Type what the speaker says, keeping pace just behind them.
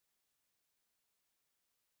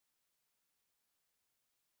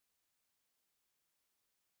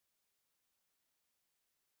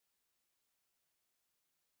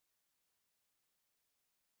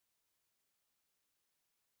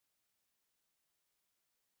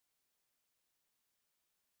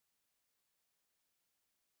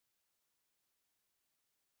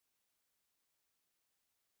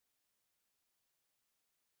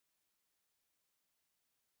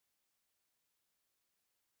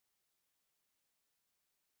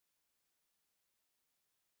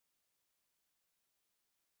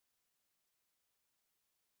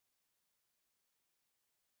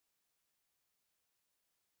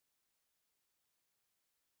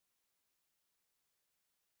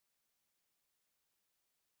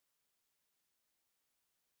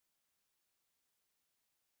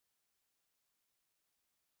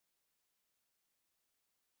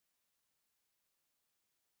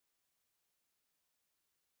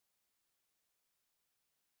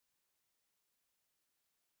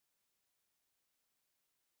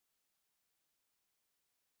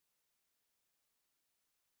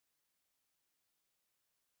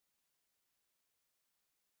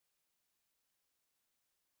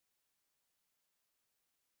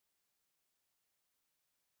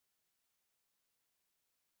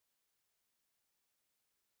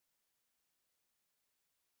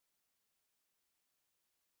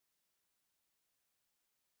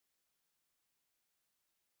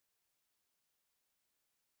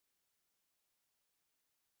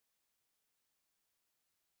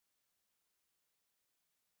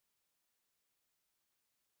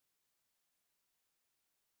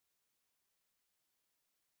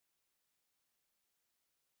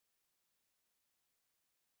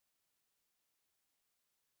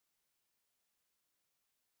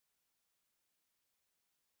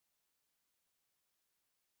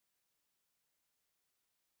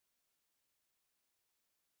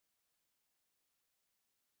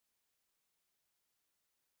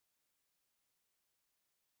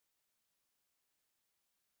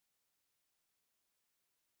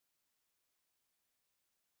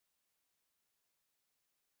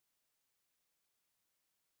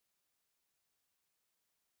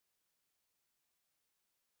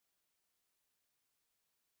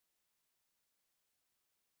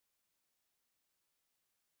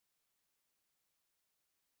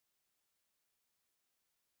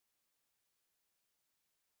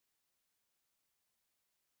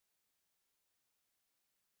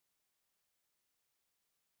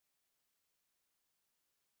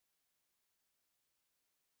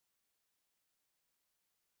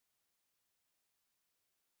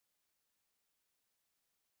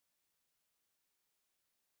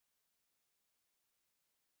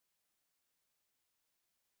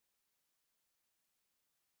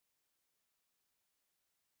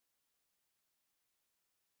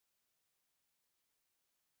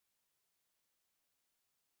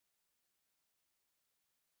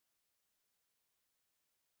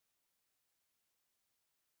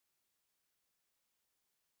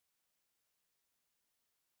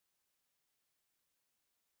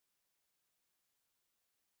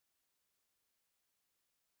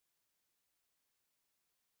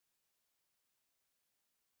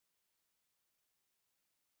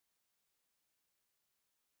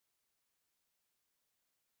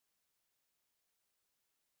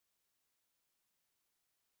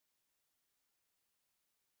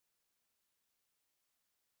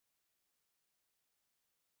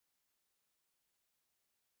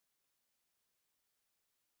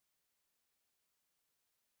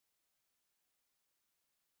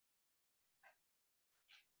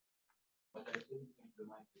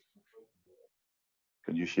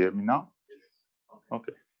Can you hear me now?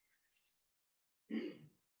 Okay.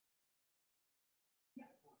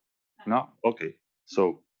 No? Okay.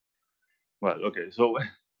 So, well, okay. So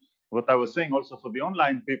what I was saying also for the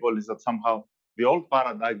online people is that somehow the old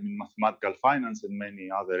paradigm in mathematical finance and many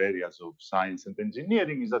other areas of science and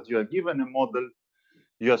engineering is that you are given a model,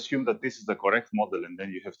 you assume that this is the correct model, and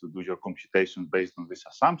then you have to do your computation based on this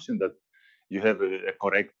assumption that you have a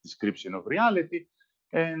correct description of reality.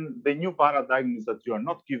 And the new paradigm is that you are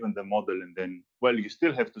not given the model, and then, well, you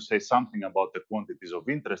still have to say something about the quantities of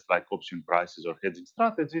interest, like option prices or hedging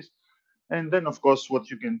strategies. And then, of course, what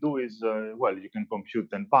you can do is, well, you can compute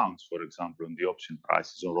then bounds, for example, on the option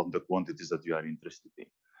prices or on the quantities that you are interested in.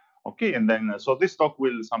 Okay, and then, so this talk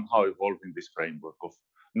will somehow evolve in this framework of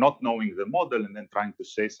not knowing the model and then trying to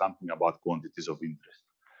say something about quantities of interest.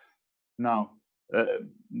 Now,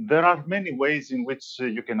 there are many ways in which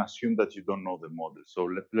you can assume that you don't know the model. So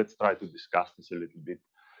let's try to discuss this a little bit.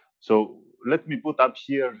 So let me put up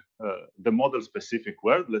here the model-specific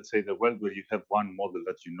world. Let's say the world where you have one model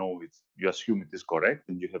that you know you assume it is correct,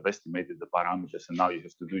 and you have estimated the parameters, and now you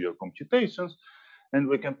have to do your computations. And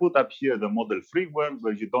we can put up here the model-free world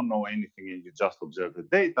where you don't know anything and you just observe the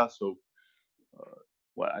data. So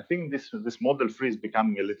well, I think this model free is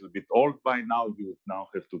becoming a little bit old by now. You now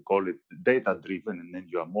have to call it data driven, and then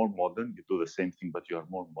you are more modern. You do the same thing, but you are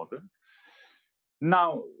more modern.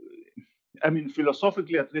 Now, I mean,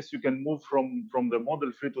 philosophically, at least you can move from the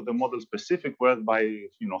model free to the model specific world by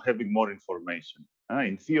having more information.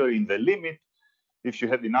 In theory, in the limit, if you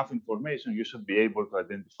have enough information, you should be able to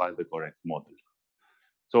identify the correct model.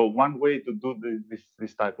 So one way to do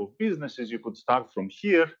this type of business is you could start from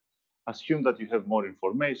here, assume that you have more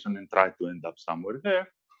information and try to end up somewhere there.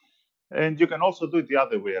 And you can also do it the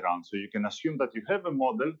other way around. So you can assume that you have a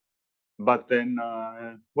model, but then,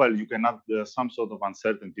 well, you can add some sort of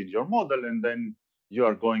uncertainty in your model, and then you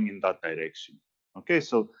are going in that direction. Okay,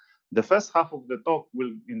 so the first half of the talk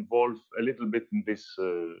will involve a little bit in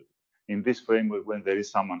this framework when there is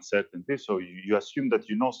some uncertainty. So you assume that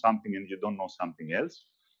you know something and you don't know something else,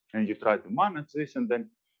 and you try to manage this. And then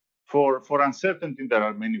for uncertainty, there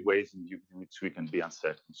are many ways in which we can be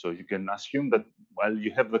uncertain. So you can assume that, well,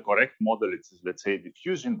 you have the correct model, it's, let's say,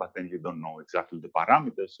 diffusion, but then you don't know exactly the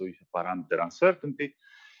parameters, so you have parameter uncertainty.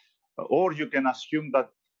 Or you can assume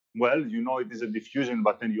that, well, you know it is a diffusion,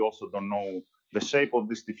 but then you also don't know the shape of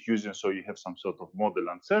this diffusion, so you have some sort of model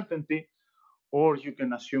uncertainty. Or you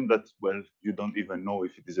can assume that, well, you don't even know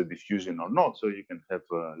if it is a diffusion or not, so you can have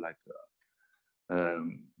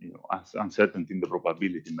uncertainty in the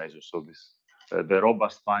probability measure. So this the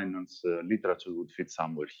robust finance literature would fit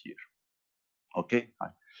somewhere here. Okay,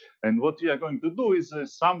 and what we are going to do is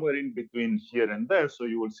somewhere in between here and there. So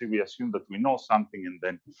you will see we assume that we know something, and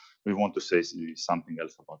then we want to say something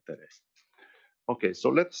else about the rest. Okay, so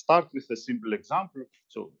let's start with a simple example.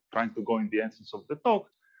 So trying to go in the essence of the talk,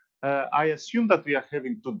 I assume that we are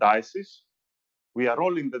having two dices. We are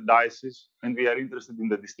rolling the dices, and we are interested in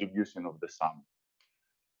the distribution of the sum.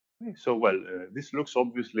 Okay, so, well, this looks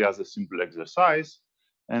obviously as a simple exercise.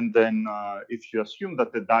 And then if you assume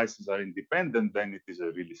that the dices are independent, then it is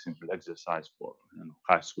a really simple exercise for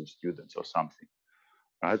high school students or something,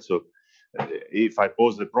 right? So if I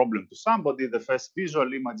pose the problem to somebody, the first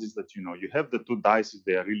visual image is that, you have the two dices,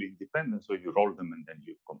 they are really independent, so you roll them and then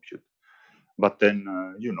you compute. But then,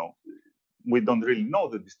 we don't really know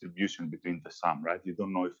the distribution between the sum, right? You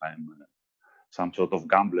don't know if I'm some sort of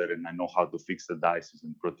gambler and I know how to fix the dices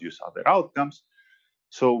and produce other outcomes.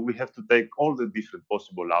 So we have to take all the different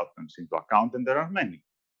possible outcomes into account, and there are many,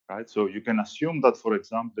 right? So you can assume that, for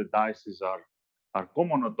example, the dices are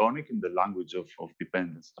comonotonic in the language of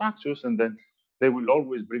dependent structures, and then they will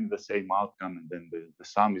always bring the same outcome, and then the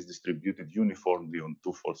sum is distributed uniformly on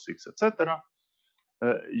 2, 4, 6, etc.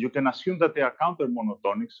 You can assume that they are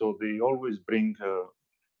counter-monotonic, so they always bring the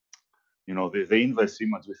inverse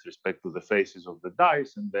image with respect to the faces of the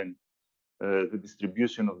dice, and then the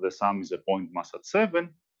distribution of the sum is a point mass at 7,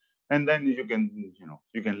 and then you can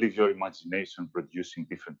leave your imagination producing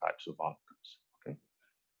different types of outcomes. Okay.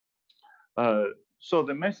 So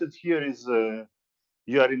the message here is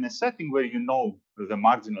you are in a setting where you know the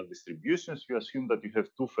marginal distributions. You assume that you have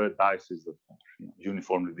two fair dices that are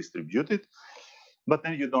uniformly distributed, but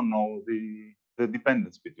then you don't know the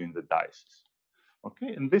dependence between the dices.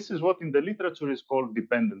 Okay, and this is what in the literature is called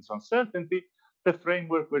dependence uncertainty, the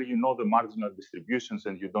framework where you know the marginal distributions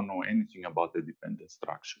and you don't know anything about the dependent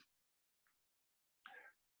structure.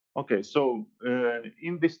 Okay, so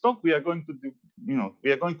in this talk we are going to do,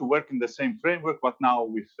 we are going to work in the same framework, but now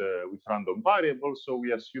with random variables. So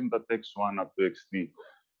we assume that x1 up to x3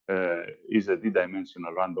 is a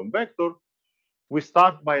d-dimensional random vector, we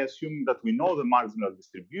start by assuming that we know the marginal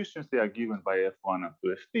distributions. They are given by f1 up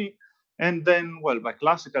to ft. And then, well, by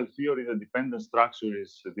classical theory, the dependent structure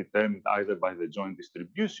is determined either by the joint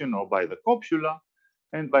distribution or by the copula.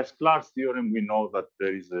 And by Sklar's theorem, we know that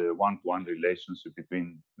there is a one-to-one relationship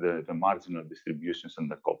between the marginal distributions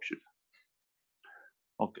and the copula.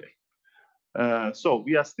 Okay. So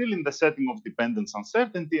we are still in the setting of dependence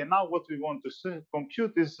uncertainty. And now what we want to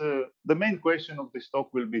compute is the main question of this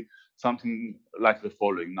talk will be something like the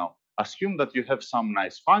following. Now, assume that you have some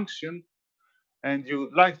nice function and you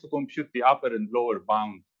would like to compute the upper and lower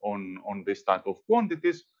bound on this type of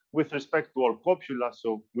quantities with respect to all copula,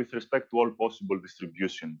 so with respect to all possible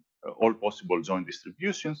distribution, all possible joint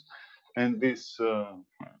distributions. And this,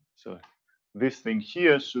 so this thing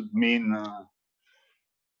here should mean,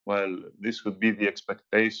 well, this would be the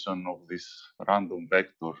expectation of this random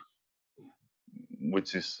vector,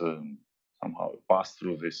 which is somehow passed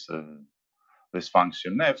through this this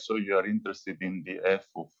function f. So you are interested in the f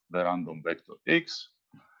of the random vector x.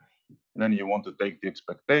 Then you want to take the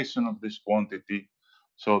expectation of this quantity.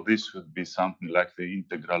 So this would be something like the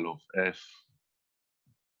integral of f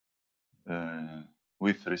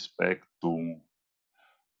with respect to,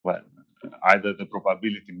 well, either the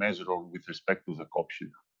probability measure or with respect to the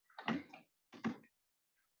copula.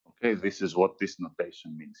 Okay, this is what this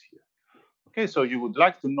notation means here. Okay, so you would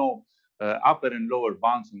like to know upper and lower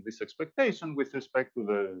bounds on this expectation with respect to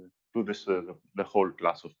the whole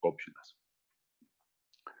class of copulas.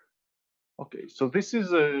 Okay, so this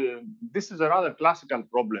is a rather classical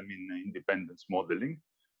problem in independence modeling.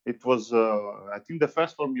 It was, I think, the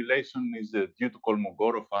first formulation is due to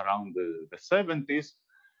Kolmogorov around the 70s,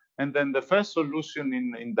 and then the first solution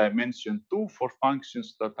in dimension 2 for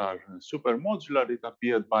functions that are supermodular, it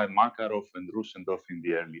appeared by Makarov and Rusendorf in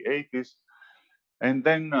the early 80s, and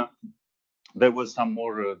then there was some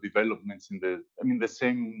more developments in the, I mean, the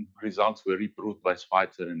same results were reproved by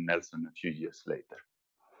Schweitzer and Nelson a few years later.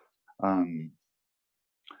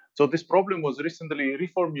 So this problem was recently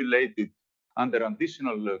reformulated under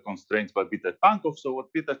additional constraints by Peter Tankov. So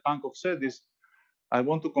what Peter Tankov said is, I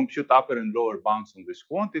want to compute upper and lower bounds on this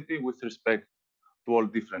quantity with respect to all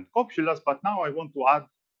different copulas, but now I want to add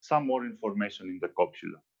some more information in the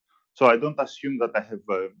copula. So I don't assume that I have,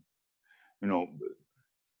 you know,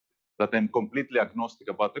 that I'm completely agnostic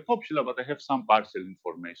about the copula, but I have some partial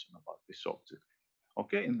information about this object.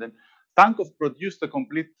 Okay, and then Tankov produced a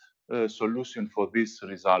complete solution for this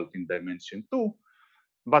result in dimension 2,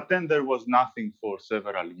 but then there was nothing for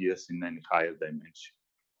several years in any higher dimension.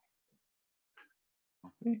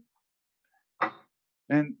 Okay,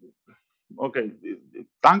 and okay,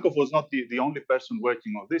 Tankov was not the only person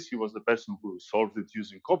working on this. He was the person who solved it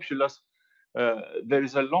using copulas. There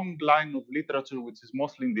is a long line of literature which is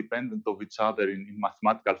mostly independent of each other in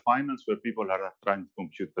mathematical finance, where people are trying to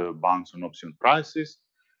compute bounds on option prices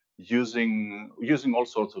using all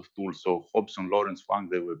sorts of tools. So Hobbes and Lorentz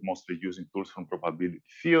found they were mostly using tools from probability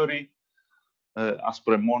theory.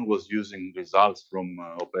 Aspremont was using results from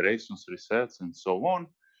operations research and so on.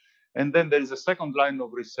 And then there is a second line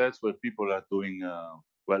of research where people are doing,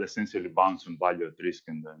 well, essentially bounds on value at risk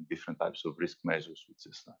and different types of risk measures, which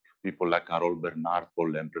is like people like Carol Bernard,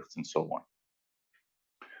 Paul Lembrecht, and so on.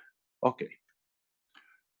 Okay.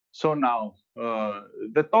 So now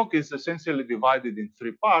the talk is essentially divided in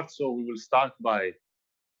 3 parts. So we will start by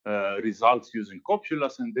results using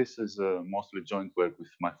copulas, and this is mostly joint work with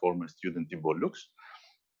my former student Ivo Lux.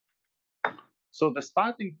 So the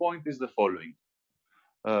starting point is the following.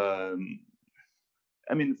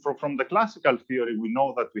 I mean, from the classical theory, we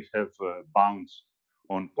know that we have bounds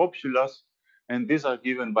on copulas, and these are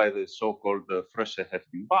given by the so-called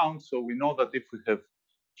Fresher-Hefting bounds. So we know that if we have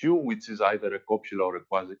Q, which is either a copula or a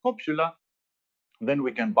quasi-copula, then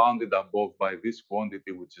we can bound it above by this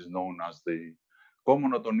quantity, which is known as the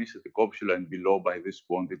comonotonicity copula, and below by this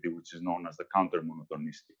quantity, which is known as the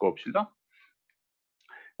counter-monotonicity copula.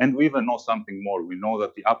 And we even know something more. We know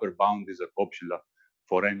that the upper bound is a copula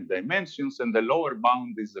for any dimensions, and the lower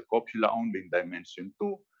bound is a copula only in dimension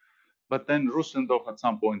 2. But then Rusendorf at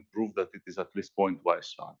some point proved that it is at least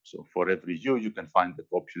pointwise sharp. So for every U, you can find the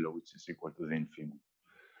copula which is equal to the infimum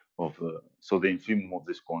of, so the infimum of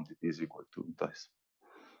this quantity is equal to this.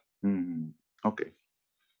 Okay.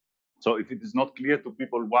 So if it is not clear to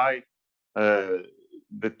people why the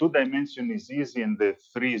 2-dimension is easy and the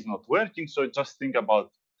 3 is not working, so just think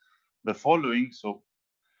about the following. So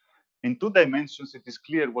in 2 dimensions, it is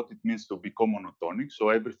clear what it means to be comonotonic. So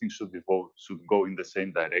everything should go in the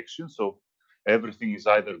same direction. So everything is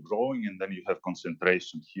either growing and then you have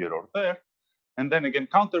concentration here or there. And then again,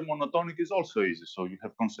 counter monotonic is also easy. So you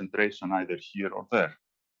have concentration either here or there.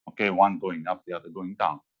 Okay, one going up, the other going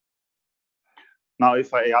down. Now,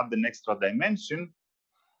 if I add an extra dimension,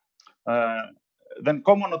 then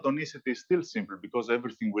comonotonicity is still simple because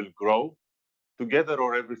everything will grow together,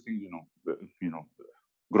 or everything,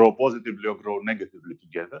 grow positively or grow negatively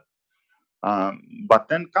together. But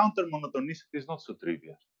then counter monotonicity is not so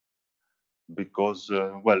trivial because,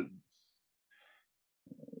 well,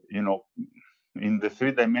 in the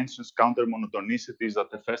 3 dimensions, counter monotonicity is that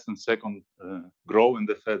the first and second grow and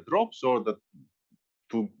the third drops, or that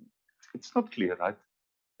it's not clear, right?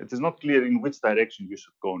 It is not clear in which direction you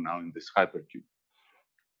should go now in this hypercube.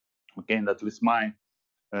 Okay, and at least my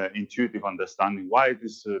intuitive understanding why it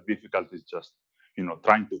is difficult is just,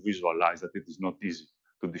 trying to visualize that it is not easy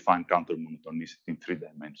to define counter monotonicity in 3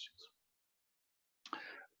 dimensions.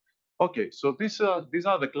 Okay, so these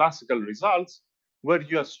are the classical results where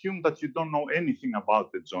you assume that you don't know anything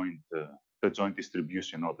about the joint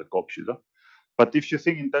distribution or the copula. But if you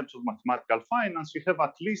think in terms of mathematical finance, you have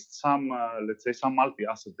at least some, let's say, some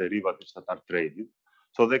multi-asset derivatives that are traded.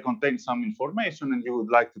 So they contain some information, and you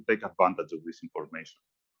would like to take advantage of this information.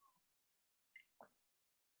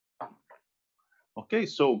 Okay,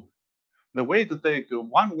 so one way to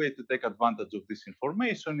take advantage of this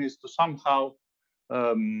information is to somehow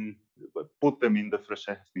put them in the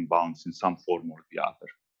Fresh-Heffing bounds in some form or the other.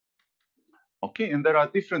 Okay, and there are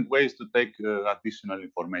different ways to take additional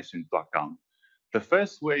information into account. The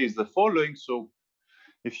first way is the following. So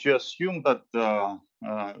if you assume that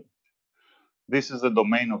this is the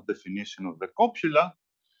domain of definition of the copula,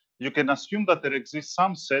 you can assume that there exists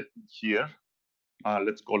some set here.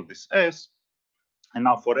 Let's call this S. And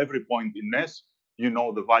now for every point in S, you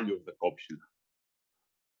know the value of the copula.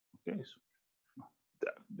 Okay, so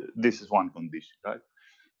this is one condition, right?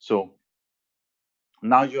 So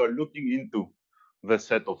now you are looking into the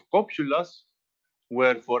set of copulas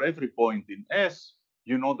where for every point in S,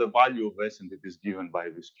 you know the value of S, and it is given by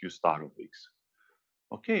this Q star of X.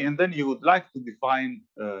 Okay, and then you would like to define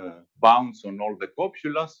bounds on all the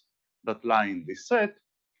copulas that lie in this set.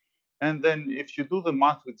 And then if you do the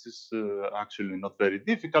math, which is actually not very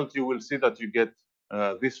difficult, you will see that you get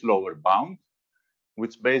this lower bound,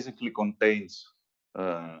 which basically contains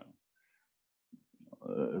the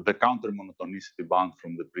counter monotonicity bound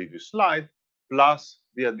from the previous slide, plus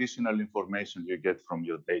the additional information you get from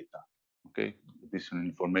your data. Okay, additional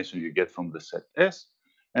information you get from the set S,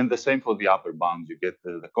 and the same for the upper bound. You get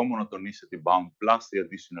the comonotonicity bound plus the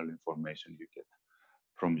additional information you get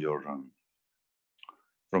from your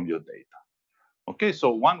data. Okay,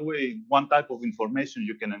 so one type of information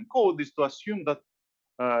you can encode is to assume that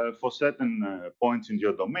for certain points in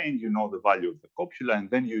your domain, you know the value of the copula, and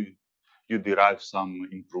then you derive some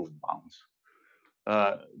improved bounds.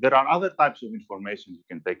 There are other types of information you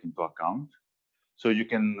can take into account. So you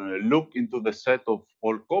can look into the set of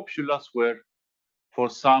all copulas where for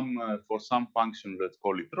some function, let's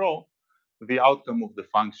call it rho, the outcome of the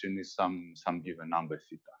function is some given number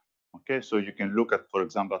theta. Okay, so you can look at, for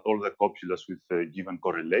example, at all the copulas with a given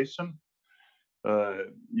correlation.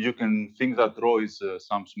 You can think that rho is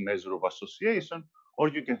some measure of association, or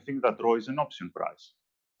you can think that rho is an option price.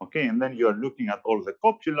 Okay, and then you are looking at all the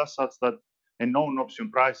copulas such that a known option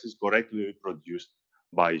price is correctly reproduced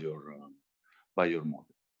by your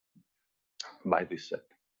model, by this set.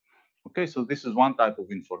 Okay, so this is one type of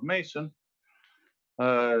information.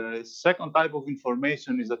 Second type of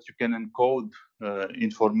information is that you can encode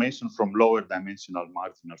information from lower dimensional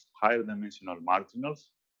marginals to higher dimensional marginals.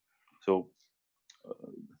 So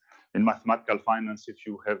in mathematical finance, if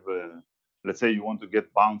you have, let's say you want to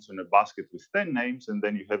get bounds on a basket with 10 names, and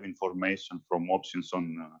then you have information from options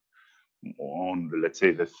on let's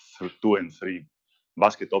say the 2 and 3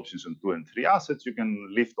 basket options on 2 and 3 assets, you can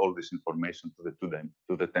lift all this information to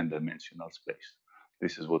the 10-dimensional space.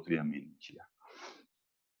 This is what we are meaning here.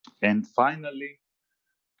 And finally,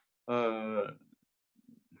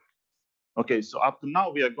 okay, so up to now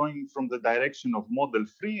we are going from the direction of model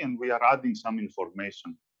free, and we are adding some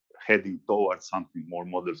information heading towards something more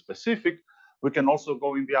model specific. We can also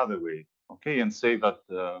go in the other way, okay, and say that,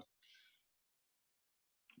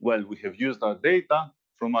 well, we have used our data.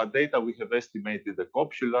 From our data, we have estimated the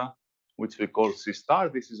copula, which we call C star.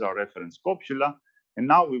 This is our reference copula. And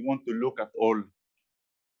now we want to look at all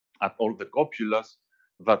the copulas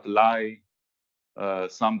that lie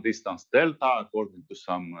some distance delta according to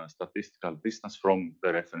some statistical distance from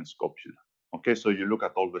the reference copula. Okay, so you look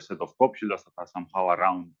at all the set of copulas that are somehow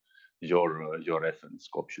around your reference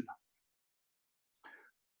copula.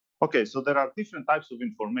 Okay, so there are different types of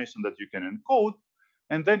information that you can encode,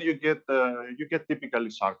 and then you get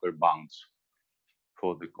typically sharper bounds.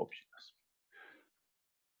 copulus.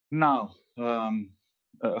 Now,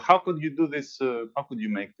 how could you do this? How could you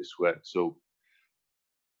make this work? So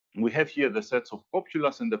we have here the sets of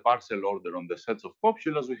copulas and the partial order on the sets of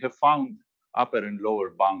copulas. We have found upper and lower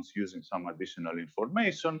bounds using some additional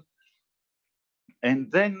information.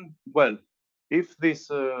 And then, well, if this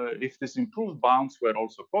improved bounds were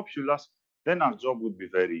also copulas, then our job would be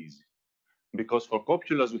very easy. Because for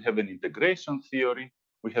copulas, we have an integration theory,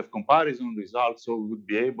 we have comparison results, so we would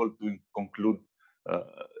be able to conclude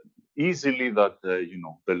easily that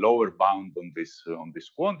the lower bound on this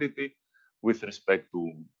quantity with respect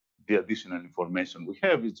to the additional information we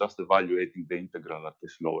have is just evaluating the integral at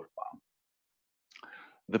this lower bound.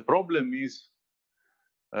 The problem is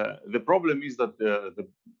that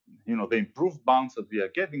the improved bounds that we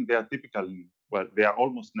are getting, they are typically, well, they are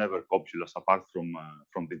almost never copulas apart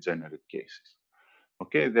from degenerate cases.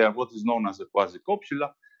 Okay, they are what is known as a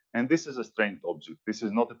quasi-copula, and this is a strained object. This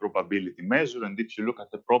is not a probability measure, and if you look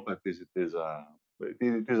at the properties, it is a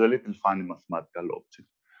little funny mathematical object.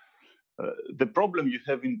 The problem you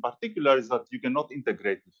have in particular is that you cannot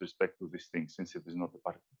integrate with respect to this thing, since it is not a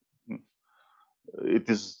part. It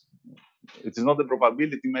is not a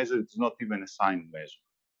probability measure. It's not even a sign measure.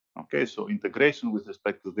 Okay, so integration with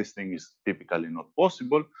respect to this thing is typically not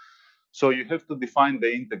possible. So you have to define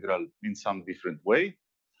the integral in some different way.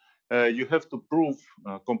 You have to prove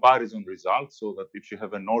comparison results, so that if you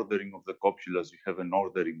have an ordering of the copulas, you have an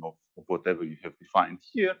ordering of whatever you have defined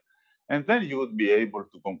here, and then you would be able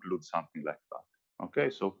to conclude something like that. Okay,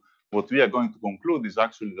 so what we are going to conclude is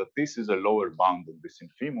actually that this is a lower bound of this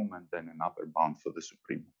infimum and then an upper bound for the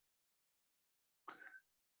supremum.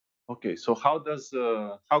 Okay, so how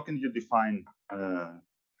can you define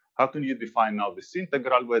now this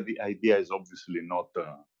integral, where the idea is obviously not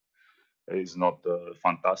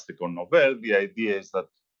fantastic or novel? The idea is that,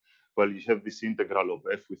 well, you have this integral of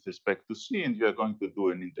f with respect to c, and you are going to do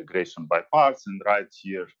an integration by parts and write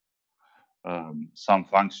here some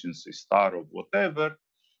function c star of whatever,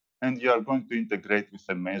 and you are going to integrate with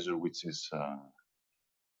a measure which is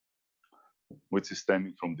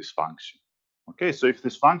stemming from this function. Okay, so if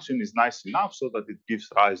this function is nice enough so that it gives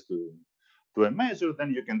rise to a measure,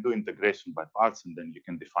 then you can do integration by parts, and then you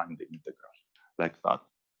can define the integral like that.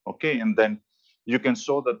 Okay, and then you can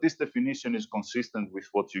show that this definition is consistent with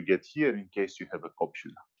what you get here in case you have a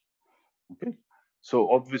copula. Okay, so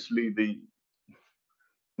obviously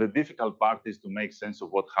the difficult part is to make sense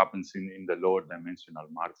of what happens in the lower dimensional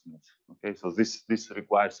margins. Okay, so this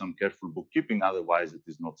requires some careful bookkeeping, otherwise it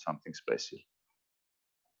is not something special.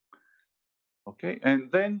 Okay,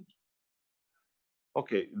 and then,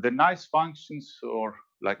 okay, the nice functions, or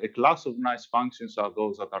like a class of nice functions, are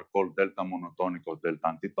those that are called delta monotonic or delta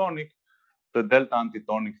antitonic. The delta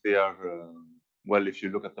antitonic, they are, well, if you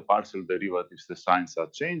look at the partial derivatives, the signs are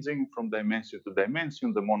changing from dimension to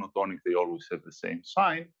dimension. The monotonic, they always have the same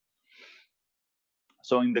sign.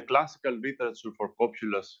 So in the classical literature for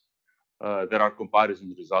copulas, there are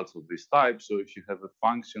comparison results of this type. So if you have a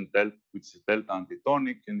function which is delta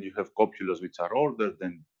antitonic and you have copulas which are ordered,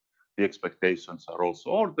 then the expectations are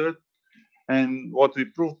also ordered. And what we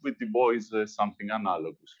proved with Du Bois is something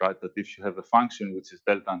analogous, right? That if you have a function which is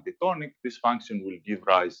delta antitonic, this function will give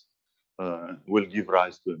rise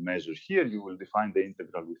to a measure here. You will define the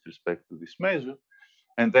integral with respect to this measure,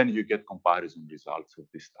 and then you get comparison results of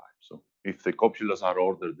this type. So if the copulas are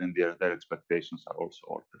ordered, then their expectations are also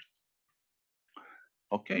ordered.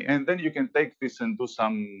 Okay, and then you can take this and do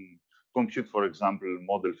some compute, for example,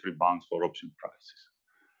 model-free bounds for option prices.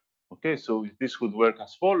 Okay, so this would work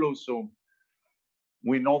as follows. So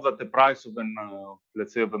we know that the price of an,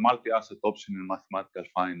 let's say, of a multi-asset option in mathematical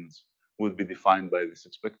finance would be defined by this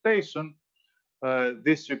expectation.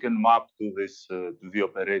 This you can map to this to the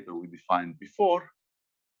operator we defined before.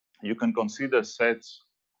 You can consider sets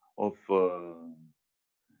of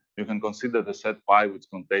you can consider the set pi, which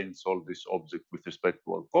contains all this object with respect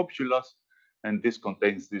to all copulas, and this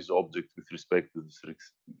contains this object with respect to this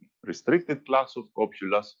restricted class of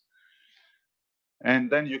copulas.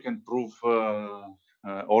 And then you can prove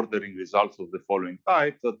ordering results of the following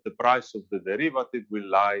type, that the price of the derivative will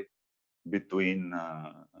lie between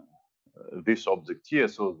this object here,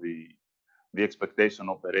 so the expectation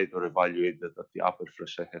operator evaluated at the upper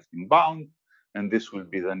Frechet-Hefting bound, and this will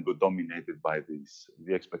be then dominated by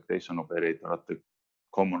the expectation operator at the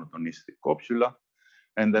comonotonistic copula,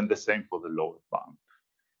 and then the same for the lower bound.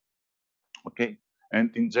 Okay,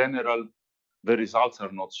 and in general, the results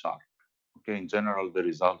are not sharp. Okay, in general, the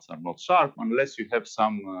results are not sharp unless you have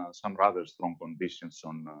some rather strong conditions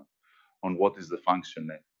on what is the function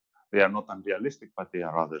f. They are not unrealistic, but they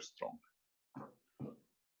are rather strong.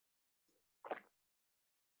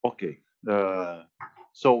 Okay.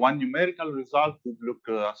 So one numerical result would look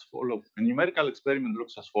as follows. A numerical experiment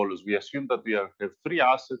looks as follows. We assume that we have three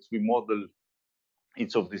assets. We model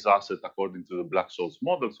each of these assets according to the Black-Scholes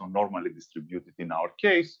model, so normally distributed in our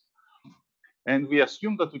case. And we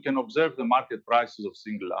assume that we can observe the market prices of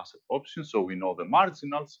single asset options, so we know the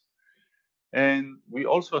marginals. And we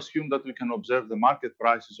also assume that we can observe the market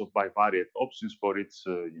prices of bivariate options for its,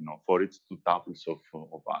 for its two tuples of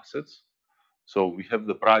assets. So we have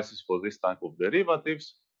the prices for this type of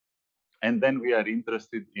derivatives, and then we are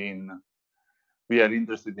interested in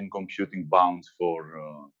computing bounds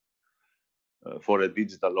for a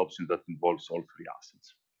digital option that involves all three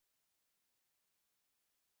assets.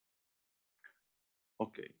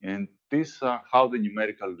 Okay, and these are how the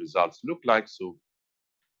numerical results look like. So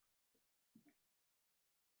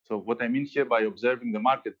what I mean here by observing the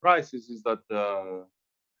market prices is that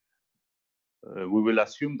we will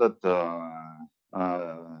assume that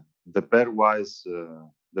the pairwise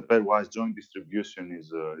joint distribution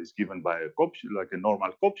is given by a copula, like a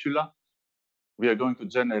normal copula. We are going to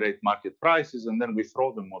generate market prices, and then we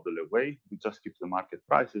throw the model away. We just keep the market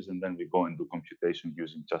prices, and then we go and do computation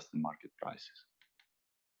using just the market prices.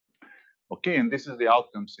 Okay, and this is the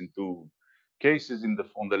outcomes in two cases.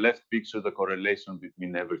 On the left picture, the correlation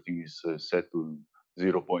between everything is set to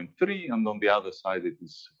 0.3, and on the other side, it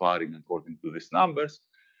is varying according to these numbers.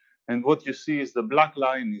 And what you see is the black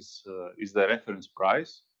line is the reference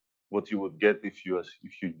price, what you would get if you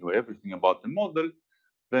knew everything about the model.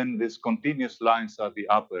 Then these continuous lines are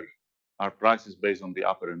prices based on the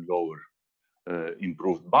upper and lower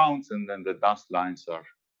improved bounds, and then the dashed lines are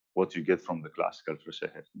what you get from the classical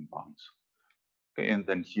Fréchet-Hertling bounds. Okay, and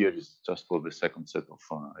then here is just for the second set of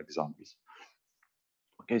examples.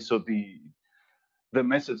 Okay, so the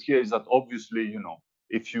message here is that obviously,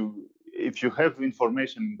 if you have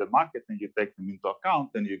information in the market and you take them into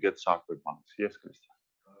account, then you get sharper bounds. Yes, Christian.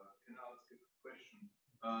 Can I ask you a question?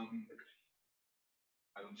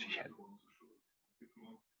 I don't see it.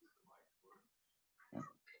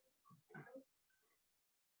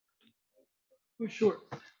 Oh, sure.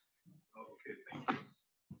 Okay, thank you.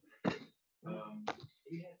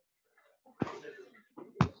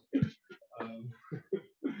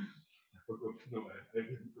 No, I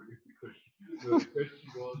didn't forget the question. So the question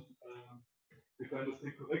was, if I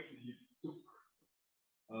understand correctly, you took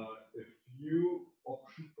a few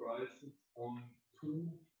option prices on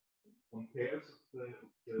pairs of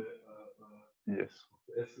the yes. of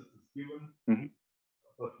the assets is given,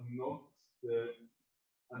 but not the.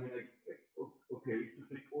 I mean, okay, if you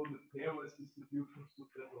take all the pairwise distributions,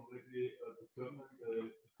 would that already determine the.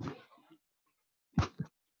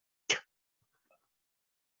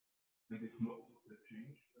 And if not, would that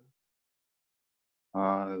change?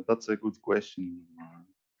 That's a good question.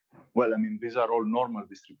 Well, I mean, these are all normal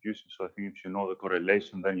distributions. So I think if you know the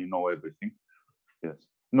correlation, then you know everything. Yes.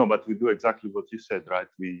 No, but we do exactly what you said, right?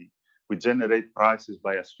 We generate prices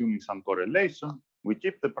by assuming some correlation. We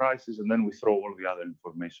keep the prices, and then we throw all the other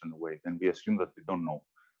information away. And we assume that we don't know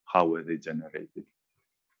how were they generated.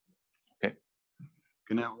 Okay.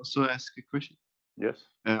 Can I also ask a question? Yes.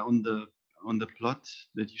 On the plot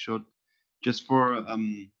that you showed, just for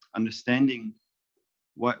understanding,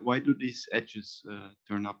 why do these edges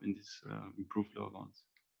turn up in this improved lower bounds?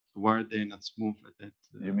 Why are they not smooth at that?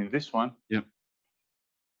 You mean this one? Yeah.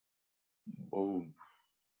 Oh.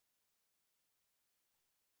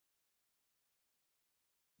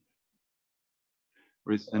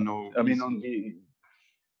 Or is there no? I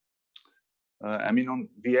mean, on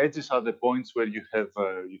the edges are the points where you have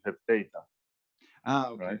data. Ah,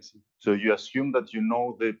 okay. Right. So you assume that you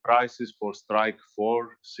know the prices for strike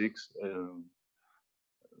 4, 6.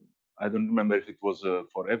 I don't remember if it was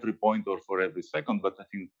for every point or for every second, but I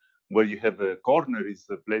think where you have a corner is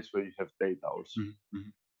the place where you have data also.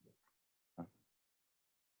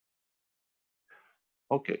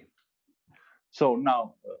 Okay. So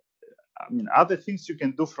now, I mean, other things you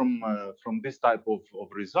can do from this type of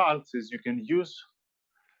results is you can use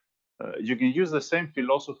the same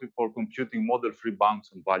philosophy for computing model-free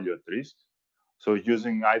bounds and value at risk. So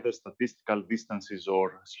using either statistical distances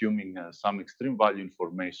or assuming some extreme value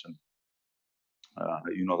information,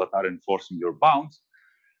 that are enforcing your bounds.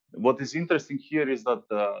 What is interesting here is that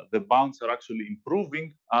the bounds are actually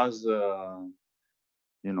improving as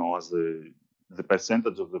the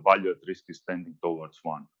percentage of the value at risk is tending towards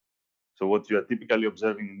 1. So what you are typically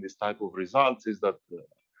observing in this type of results is that,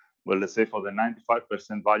 well, let's say for the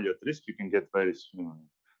 95% value at risk, you can get very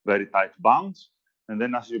tight bounds. And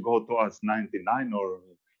then as you go towards 99 or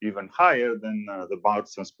even higher, then the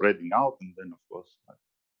bounds are spreading out. And then, of course,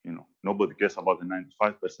 Nobody cares about the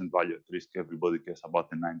 95% value at risk. Everybody cares about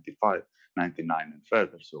the 95, 99, and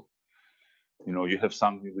further. So, you have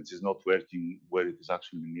something which is not working where it is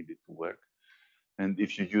actually needed to work. And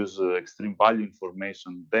if you use extreme value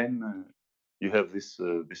information, then you have this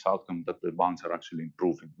outcome that the bounds are actually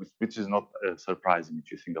improving, which is not surprising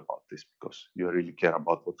if you think about this, because you really care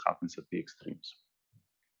about what happens at the extremes.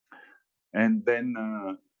 And then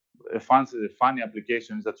a funny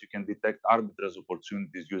application is that you can detect arbitrage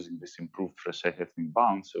opportunities using this improved Frechet-Hefting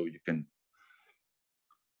bound. So you can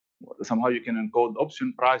somehow encode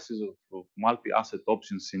option prices of multi-asset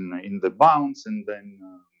options in the bounds, and then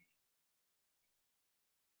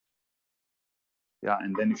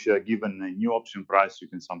and then if you are given a new option price, you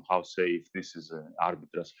can somehow say if this is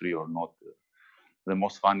arbitrage free or not. The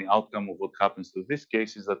most funny outcome of what happens to this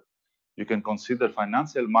case is that you can consider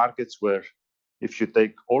financial markets where if you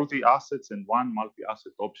take all the assets in one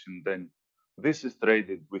multi-asset option, then this is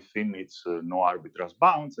traded within its no arbitrage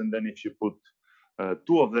bounds. And then if you put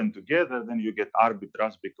two of them together, then you get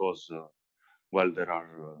arbitrage because, well, there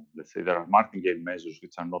are, let's say, there are martingale measures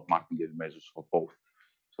which are not martingale measures for both.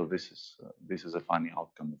 So this is a funny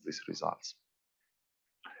outcome of these results.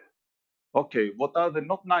 Okay, what are the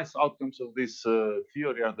not nice outcomes of this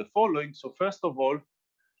theory are the following. So first of all,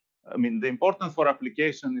 I mean, the important for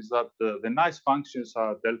application is that the nice functions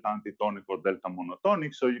are delta antitonic or delta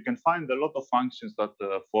monotonic. So you can find a lot of functions that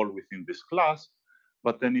fall within this class.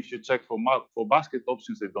 But then if you check for basket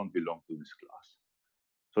options, they don't belong to this class.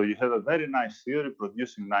 So you have a very nice theory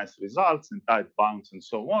producing nice results and tight bounds and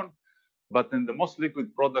so on. But then the most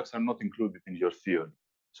liquid products are not included in your theory.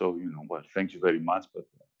 So, well, thank you very much, but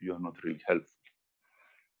you are not really helpful.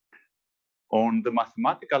 On the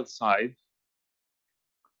mathematical side,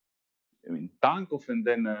 I mean, Tankov and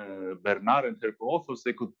then Bernard and her co-authors,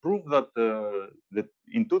 they could prove that, that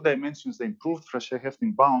in 2 dimensions, the improved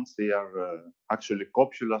Frechet-Hefting bounds, they are actually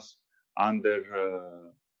copulas under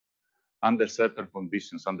certain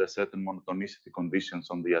conditions, under certain monotonicity conditions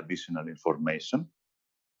on the additional information.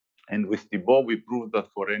 And with Thibault, we proved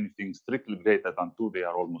that for anything strictly greater than 2, they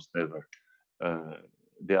are almost never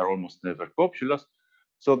copulas.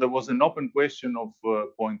 So there was an open question of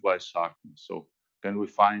pointwise sharpness. So can we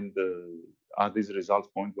find are these results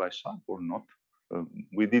pointwise sharp or not?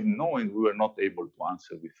 We didn't know, and we were not able to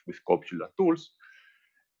answer with copula tools.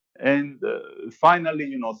 And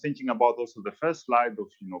finally, thinking about also the first slide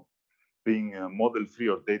of being model free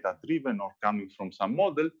or data driven or coming from some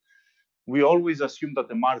model, we always assume that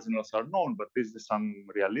the marginals are known, but is this some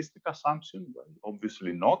realistic assumption? Well,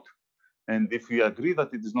 obviously not. And if we agree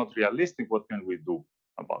that it is not realistic, what can we do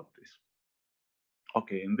about this?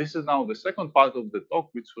 Okay, and this is now the second part of the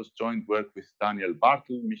talk, which was joint work with Daniel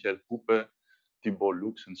Bartel, Michael Cooper, Thibault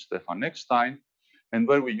Lux, and Stefan Eckstein, and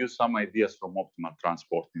where we use some ideas from optimal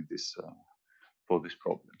transport in this for these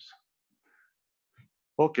problems.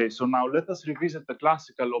 Okay, so now let us revisit the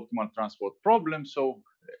classical optimal transport problem. So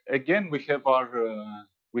again, we have our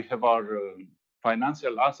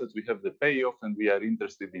financial assets, we have the payoff, and we are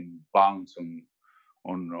interested in bounds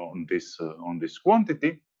on this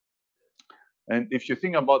quantity. And if you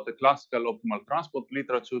think about the classical optimal transport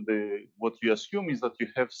literature, what you assume is that you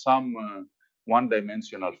have some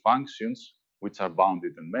one-dimensional functions which are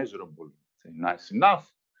bounded and measurable. Nice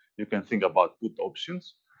enough. You can think about put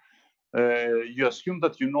options. You assume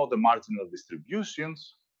that you know the marginal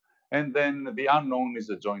distributions, and then the unknown is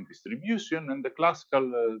a joint distribution. And the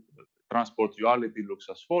classical transport duality looks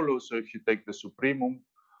as follows. So if you take the supremum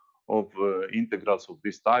of integrals of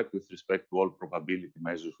this type with respect to all probability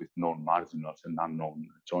measures with known marginals and unknown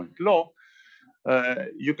joint law,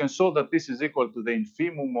 you can show that this is equal to the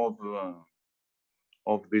infimum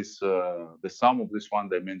of this, the sum of these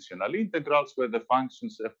one-dimensional integrals, where the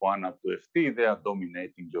functions f1 up to ft, they are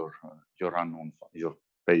dominating your unknown, your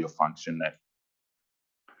payoff function f.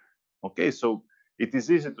 Okay, so it is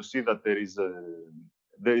easy to see that there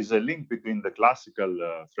is a link between the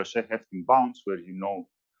classical Frechet-Hefting bounds, where you know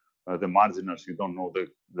the marginals, you don't know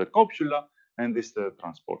the copula, and this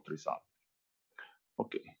transport result.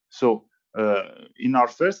 Okay, so in our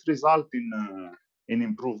first result in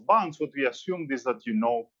improved bounds, what we assumed is that you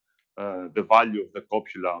know the value of the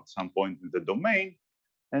copula at some point in the domain.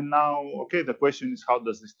 And now, okay, the question is, how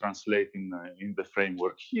does this translate in the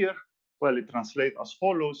framework here? Well, it translates as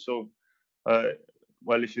follows. So,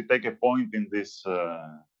 well, if you take a point in this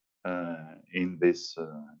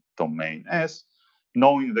domain S,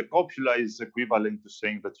 knowing the copula is equivalent to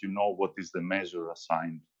saying that you know what is the measure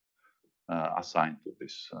assigned to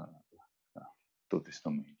this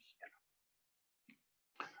domain here.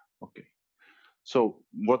 Okay, So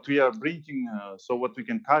what we are bringing, so what we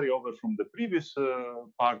can carry over from the previous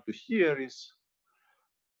part here is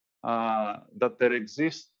that there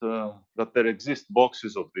exist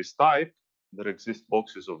boxes of this type. There exist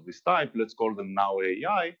boxes of this type. Let's call them now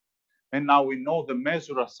AI. And now we know the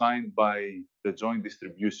measure assigned by the joint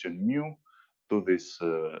distribution mu to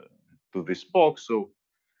this box. So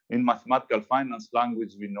in mathematical finance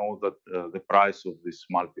language, we know that the price of this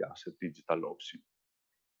multi-asset digital option.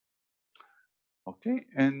 Okay,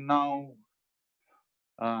 and now,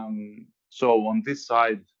 so on this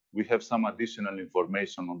side, we have some additional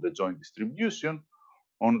information on the joint distribution.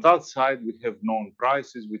 On that side, we have known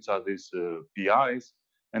prices, which are these PIs,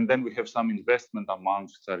 and then we have some investment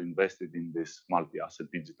amounts which are invested in this multi-asset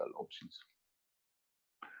digital options.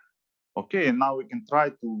 Okay, and now we can try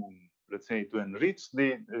to, let's say, to enrich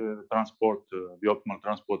the the optimal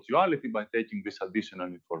transport duality by taking this additional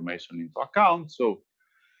information into account. So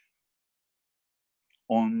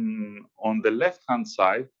on the left-hand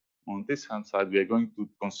side, on this hand side, we are going to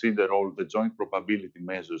consider all the joint probability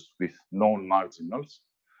measures with known marginals,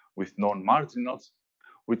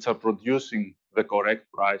 which are producing the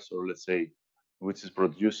correct price, or let's say, which is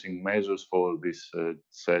producing measures for these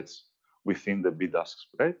sets within the bid-ask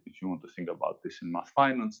spread, if you want to think about this in math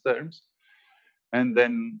finance terms. And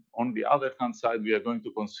then on the other hand side, we are going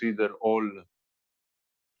to consider all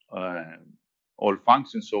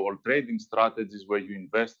functions, so all trading strategies where you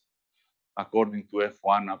invest according to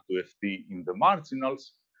F1 up to FT in the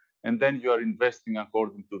marginals, and then you are investing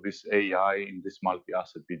according to this AI in this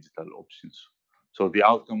multi-asset digital options. So the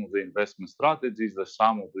outcome of the investment strategy is the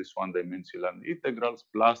sum of these one-dimensional integrals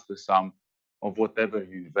plus the sum of whatever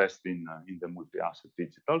you invest in the multi-asset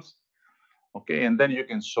digitals. Okay, and then you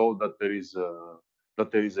can show that there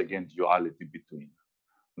is again duality between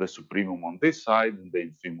the supremum on this side and the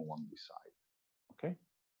infimum on this side. Okay.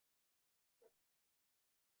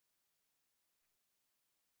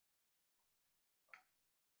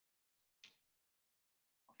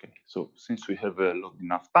 Okay, so since we have not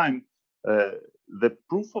enough time, the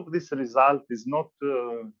proof of this result is not,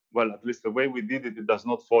 well, at least the way we did it, it does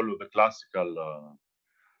not follow the classical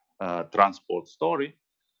transport story.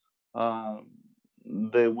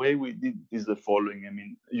 The way we did is the following. I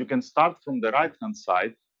mean, you can start from the right-hand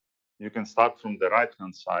side.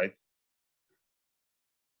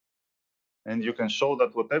 And you can show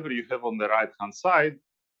that whatever you have on the right-hand side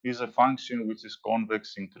is a function which is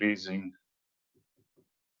convex increasing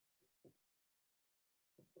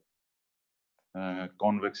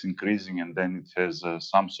and then it has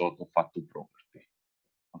some sort of Fatou property.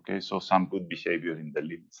 Okay, so some good behavior in the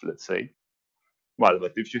limits, let's say. Well,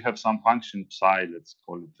 but if you have some function psi, let's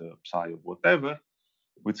call it psi of whatever,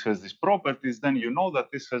 which has these properties, then you know that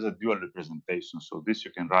this has a dual representation. So this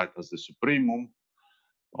you can write as the supremum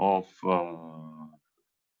of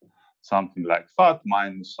something like phat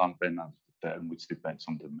minus some penalty term, which depends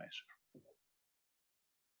on the measure.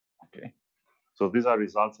 Okay. So these are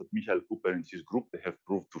results that Michael Cooper and his group, they have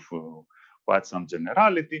proved to quite some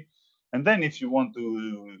generality. And then if you want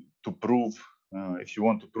to prove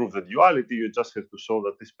the duality, you just have to show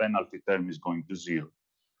that this penalty term is going to zero.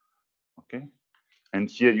 Okay. And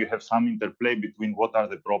here you have some interplay between what are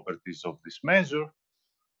the properties of this measure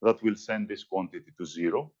that will send this quantity to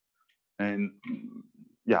zero. And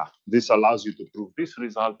yeah, this allows you to prove this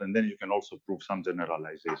result, and then you can also prove some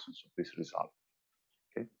generalizations of this result.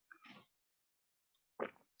 Okay.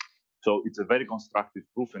 So it's a very constructive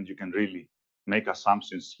proof, and you can really make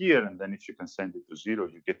assumptions here, and then if you can send it to zero,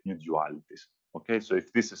 you get new dualities. Okay, so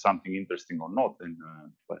if this is something interesting or not, then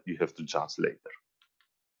but you have to judge later.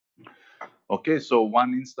 Okay, so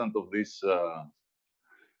one instant of this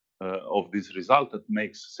result that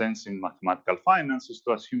makes sense in mathematical finance is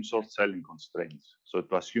to assume short-selling constraints. So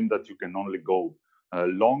to assume that you can only go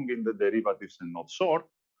long in the derivatives and not short.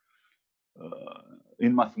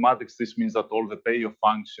 In mathematics, this means that all the payoff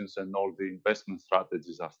functions and all the investment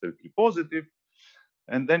strategies are strictly positive.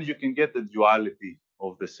 And then you can get the duality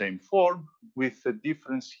of the same form with the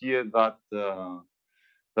difference here that,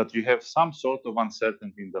 that you have some sort of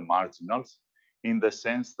uncertainty in the marginals, in the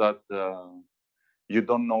sense that you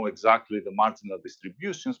don't know exactly the marginal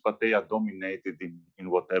distributions, but they are dominated in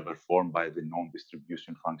whatever form by the known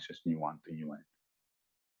distribution functions nu1 to nu(n).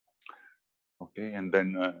 Okay, and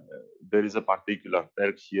then there is a particular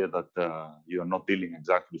perk here that you are not dealing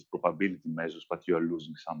exactly with probability measures, but you are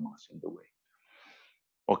losing some mass in the way.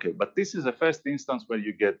 Okay, but this is the first instance where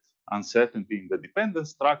you get uncertainty in the dependent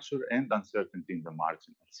structure and uncertainty in the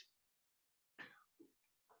marginals.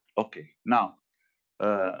 Okay, now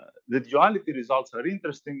the duality results are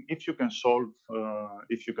interesting if you can solve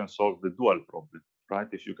the dual problem. right?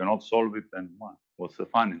 If you cannot solve it, then what's the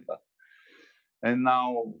fun in that? And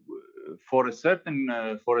now, for a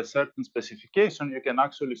certain specification, you can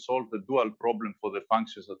actually solve the dual problem for the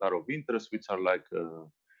functions that are of interest, which are like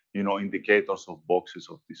indicators of boxes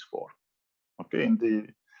of this form. Okay, and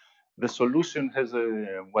the solution has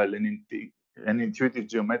an intuitive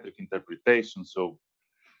geometric interpretation. So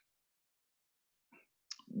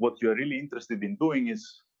what you are really interested in doing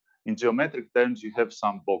is, in geometric terms, you have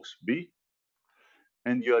some box B,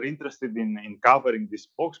 and you are interested in covering this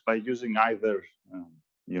box by using either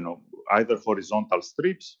either horizontal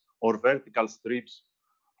strips or vertical strips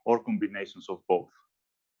or combinations of both.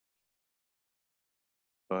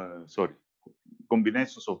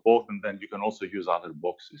 Combinations of both, and then you can also use other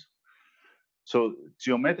boxes. So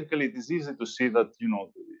geometrically, it is easy to see that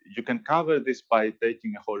you can cover this by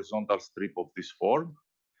taking a horizontal strip of this form.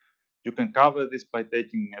 You can cover this by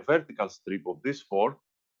taking a vertical strip of this form,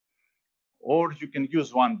 or you can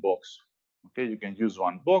use one box. Okay, you can use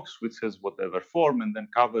one box which has whatever form and then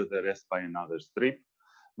cover the rest by another strip.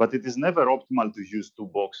 But it is never optimal to use two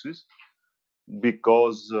boxes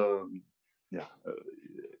because,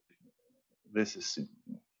 this is,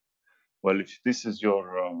 well, if this is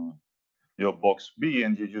your box B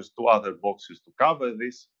and you use two other boxes to cover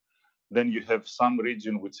this, then you have some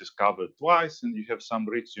region which is covered twice and you have some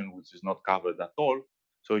region which is not covered at all.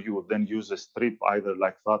 So you would then use a strip either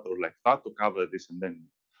like that or like that to cover this, and then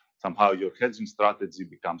somehow your hedging strategy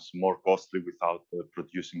becomes more costly without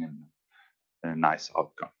producing a nice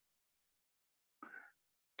outcome.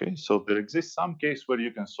 Okay, so there exists some case where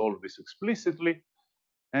you can solve this explicitly,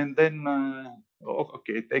 and then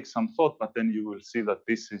okay, it takes some thought, but then you will see that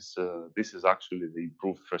this is actually the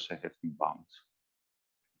improved Frechet-Hefting bounds.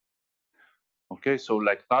 Okay, so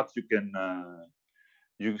like that you can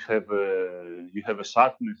you have a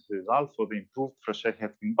sharpness result for the improved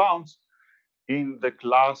Frechet-Hefting bounds in the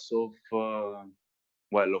class of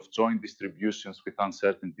of joint distributions with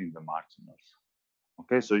uncertainty in the marginals.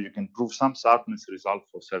 Okay, so you can prove some sharpness result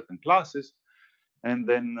for certain classes, and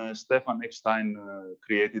then Stefan Eckstein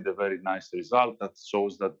created a very nice result that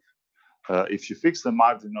shows that if you fix the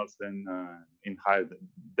marginals, then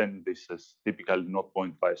then this is typically not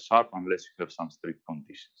point-wise sharp unless you have some strict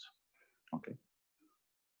conditions. Okay.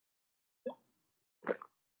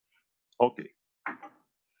 Okay.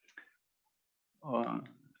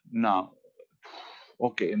 Now,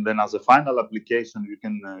 okay, and then as a final application, you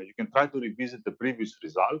can try to revisit the previous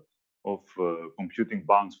result of computing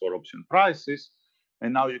bounds for option prices,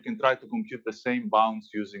 and now you can try to compute the same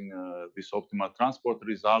bounds using this optimal transport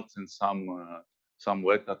results and some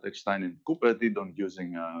work that Eckstein and Cooper did on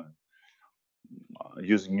using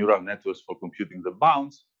neural networks for computing the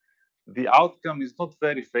bounds. The outcome is not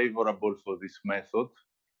very favorable for this method.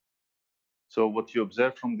 So what you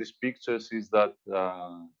observe from these pictures is that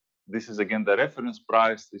this is again the reference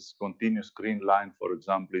price. This continuous green line, for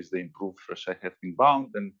example, is the improved Frechet-Hefting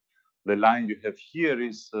bound, and the line you have here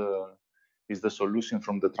is the solution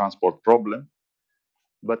from the transport problem.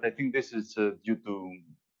 But I think this is due to,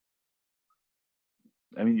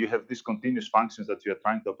 I mean, you have these continuous functions that you are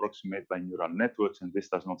trying to approximate by neural networks, and this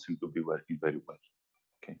does not seem to be working very well.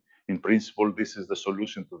 Okay, in principle, this is the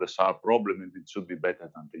solution to the sharp problem, and it should be better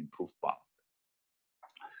than the improved bound.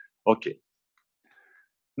 Okay.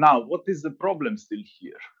 Now, what is the problem still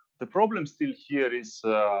here? The problem still here is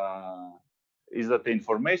that the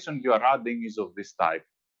information you are adding is of this type,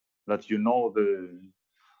 that you know the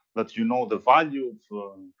value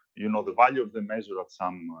of the value of the measure at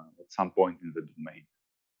some point in the domain.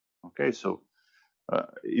 Okay, so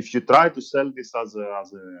if you try to sell this as a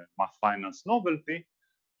math finance novelty,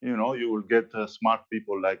 you will get smart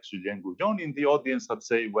people like Julien Gouillon in the audience that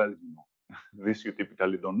say, well, this you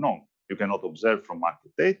typically don't know. You cannot observe from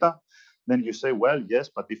market data. Then you say, well, yes,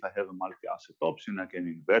 but if I have a multi-asset option, I can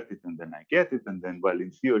invert it and then I get it. And then, well,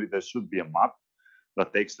 in theory, there should be a map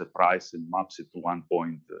that takes the price and maps it to one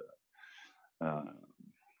point, that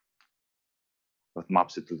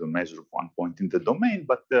maps it to the measure of one point in the domain.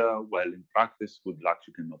 But, well, in practice, good luck,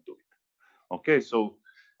 you cannot do it. Okay, so,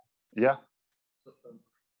 yeah.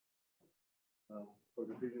 For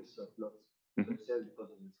the previous plots, you said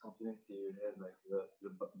because of this continuity you had, like the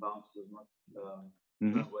bounce was not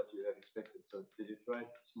what you had expected. So did you try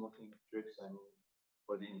smoothing tricks? I mean,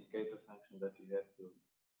 for the indicator function that you have to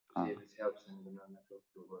see if this helps in the neural network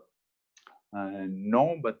to work?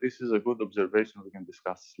 No, but this is a good observation. We can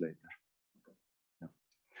discuss this later. Okay. Yeah.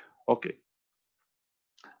 Okay.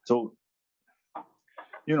 So,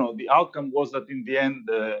 the outcome was that in the end,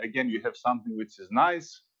 again, you have something which is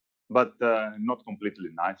nice, but not completely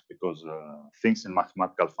nice, because things in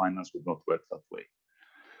mathematical finance would not work that way.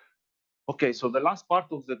 Okay, so the last part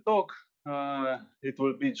of the talk, it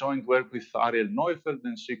will be joint work with Ariel Neufeld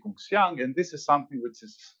and Shikung Xiang, and this is something which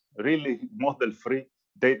is really model-free,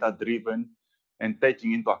 data-driven, and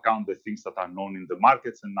taking into account the things that are known in the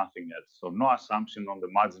markets and nothing else. So no assumption on the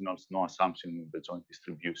marginals, no assumption in the joint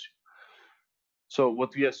distribution. So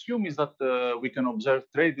what we assume is that we can observe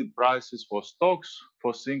traded prices for stocks,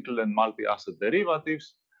 for single and multi-asset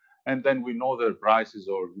derivatives, and then we know their prices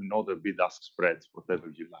or we know their bid-ask spreads, whatever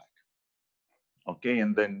you like. Okay,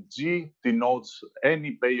 and then G denotes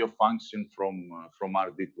any payoff function from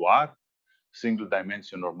RD to R, single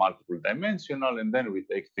dimension or multiple dimensional, and then we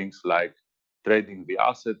take things like trading the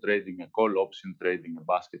asset, trading a call option, trading a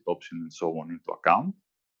basket option, and so on into account.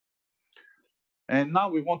 And now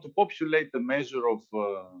we want to populate the measure of,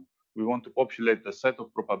 we want to populate a set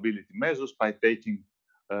of probability measures by taking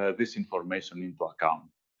this information into account.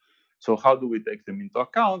 So how do we take them into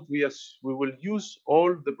account? We will use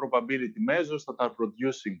all the probability measures that are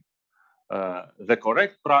producing the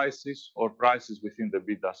correct prices or prices within the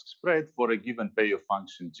bid-ask spread for a given payoff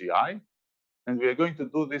function GI. And we are going to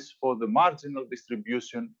do this for the marginal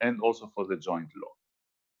distribution and also for the joint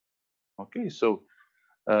law. Okay, so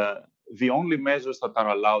the only measures that are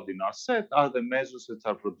allowed in our set are the measures that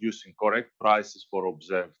are producing correct prices for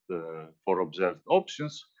observed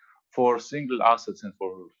options, for single assets and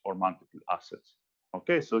for multiple assets.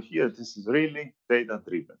 Okay, so here this is really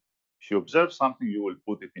data-driven. If you observe something, you will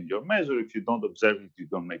put it in your measure. If you don't observe it, you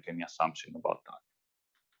don't make any assumption about that.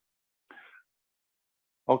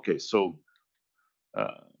 Okay, so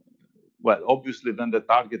well, obviously, then the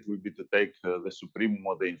target will be to take the supremum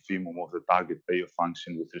or the infimum of the target payoff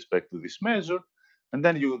function with respect to this measure. And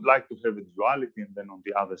then you would like to have a duality. And then on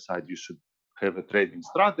the other side, you should have a trading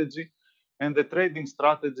strategy. And the trading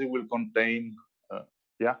strategy will contain,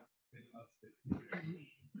 yeah?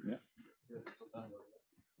 Yeah.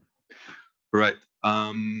 Right.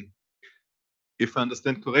 If I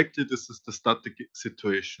understand correctly, this is the static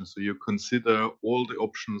situation. So you consider all the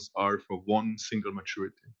options are for one single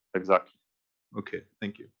maturity. Exactly. Okay,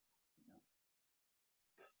 thank you.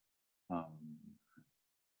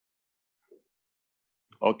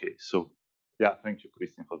 Okay, so yeah, thank you,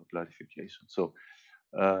 Christian, for the clarification. So,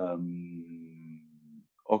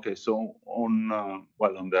 okay, so on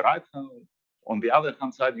well, on the right hand, on the other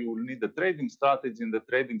hand side, you will need the trading strategy. And the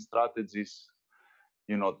trading strategies,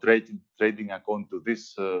 you know, trading according to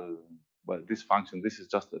this well, this function. This is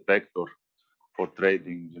just a vector for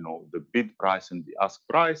trading, you know, the bid price and the ask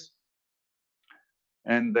price.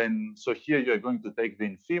 And then, so here you are going to take the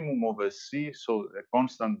infimum of a C. So a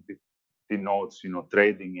constant denotes, you know,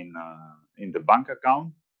 trading in the bank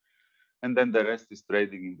account, and then the rest is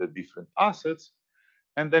trading in the different assets.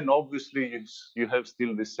 And then obviously you have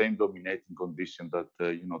still the same dominating condition that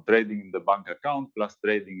you know, trading in the bank account plus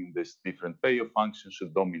trading in this different payoff function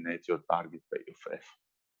should dominate your target payoff F.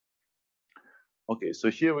 Okay, so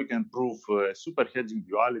here we can prove super hedging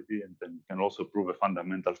duality, and then we can also prove a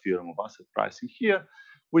fundamental theorem of asset pricing here,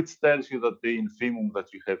 which tells you that the infimum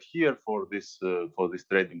that you have here for this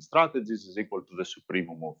trading strategies is equal to the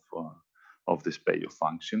supremum of this payoff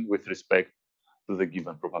function with respect to the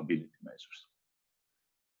given probability measures.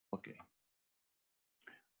 Okay.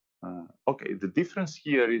 Okay, the difference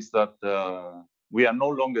here is that we are no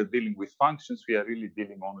longer dealing with functions, we are really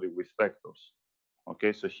dealing only with vectors.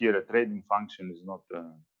 Okay, so here a trading function is not,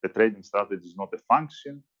 the trading strategy is not a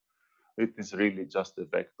function, it is really just a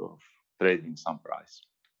vector of trading some price.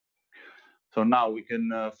 So now we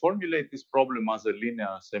can formulate this problem as a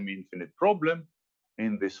linear semi-infinite problem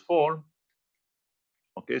in this form.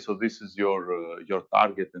 Okay, so this is your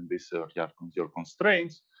target and these are your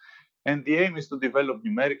constraints. And the aim is to develop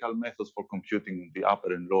numerical methods for computing the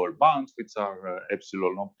upper and lower bounds, which are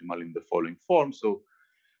epsilon optimal in the following form. So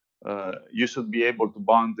you should be able to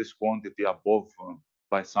bound this quantity above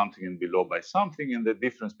by something and below by something, and the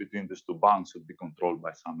difference between these two bounds should be controlled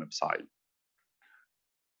by some epsilon.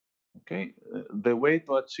 Okay, the way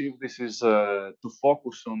to achieve this is to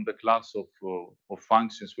focus on the class of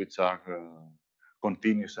functions which are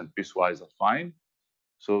continuous and piecewise affine.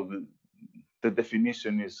 So the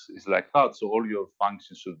definition is like that. So all your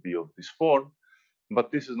functions should be of this form,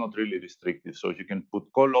 but this is not really restrictive. So you can put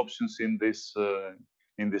call options in this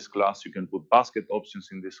class. You can put basket options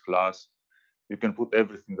in this class. You can put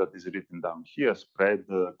everything that is written down here, spread,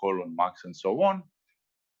 colon, max, and so on.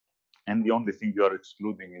 And the only thing you are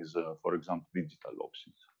excluding is, for example, digital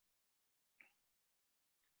options.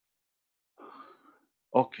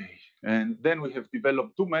 Okay, and then we have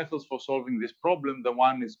developed two methods for solving this problem. The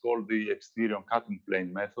one is called the exterior cutting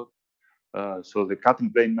plane method. So the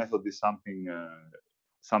cutting plane method is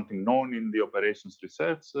something known in the operations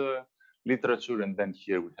research literature. And then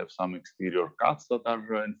here we have some exterior cuts that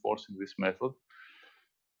are enforcing this method.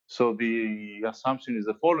 So the assumption is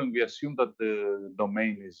the following. We assume that the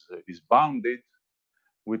domain is bounded.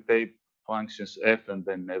 We take functions f and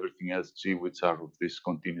then everything else g, which are of this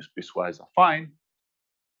continuous piecewise affine.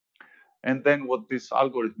 And then what this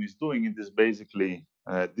algorithm is doing, it is basically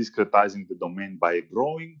discretizing the domain by a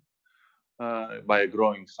growing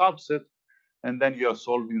subset. And then you are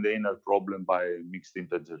solving the inner problem by a mixed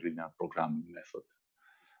integer linear programming method.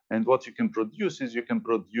 And what you can produce is you can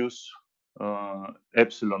produce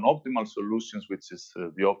epsilon optimal solutions, which is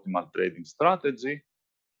the optimal trading strategy.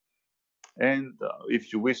 And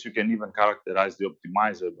if you wish, you can even characterize the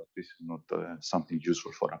optimizer, but this is not something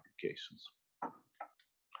useful for applications.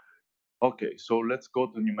 Okay, so let's go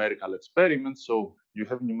to numerical experiments. So you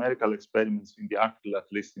have numerical experiments in the article, at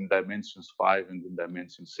least in dimensions 5 and in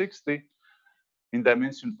dimension 60. In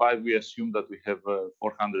dimension 5, we assume that we have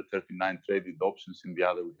 439 traded options. In the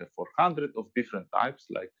other, we have 400 of different types,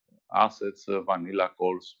 like assets, vanilla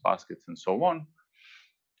calls, baskets, and so on.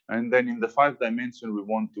 And then in the 5th dimension, we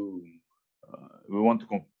want to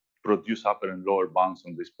produce upper and lower bounds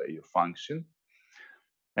on this payoff function.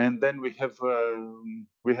 And then we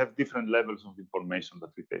have different levels of information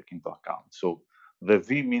that we take into account. So the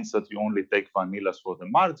V means that you only take vanillas for the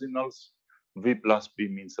marginals. V plus P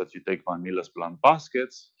means that you take vanillas plus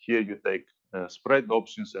baskets. Here you take spread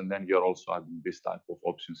options, and then you're also adding this type of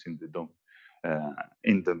options in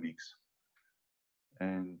the mix.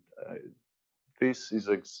 And this is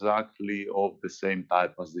exactly of the same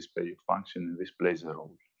type as this payoff function, and this plays a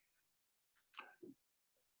role.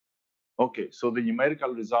 Okay, so the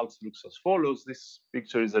numerical results looks as follows. This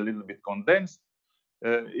picture is a little bit condensed.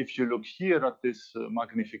 If you look here at this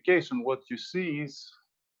magnification, what you see is,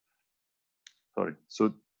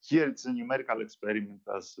 so here it's a numerical experiment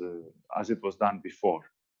as it was done before,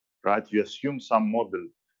 right? You assume some model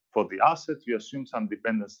for the asset, you assume some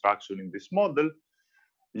dependent structure in this model,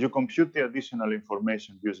 you compute the additional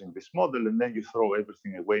information using this model, and then you throw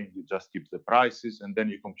everything away and you just keep the prices, and then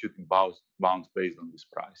you compute bounds based on these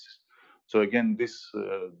prices. So again, this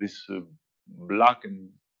black and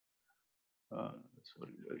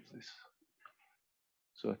sorry, where is this?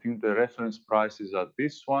 So I think the reference prices are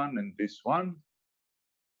this one and this one.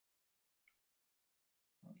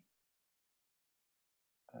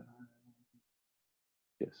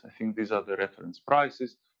 Yes, I think these are the reference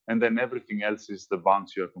prices, and then everything else is the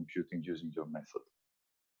bounds you are computing using your method.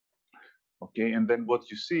 Okay, and then what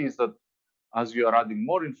you see is that as you are adding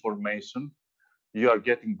more information, you are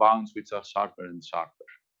getting bounds which are sharper and sharper.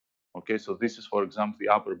 Okay, so this is, for example, the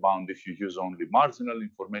upper bound if you use only marginal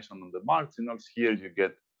information on the marginals. Here you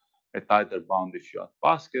get a tighter bound if you add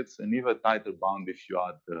baskets, and even tighter bound if you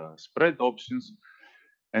add spread options.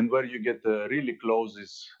 And where you get really close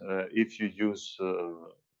is if you use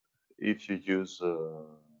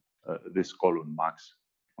this column max.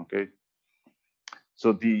 Okay,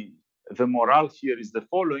 so the morale here is the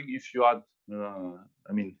following: if you add,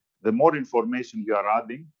 the more information you are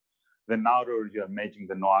adding, the narrower you are making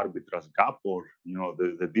the no arbitrage gap, or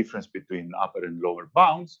the difference between upper and lower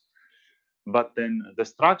bounds. But then the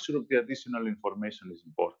structure of the additional information is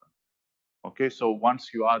important. Okay, so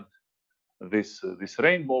once you add this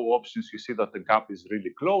rainbow options, you see that the gap is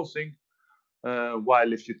really closing.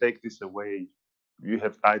 While if you take this away, you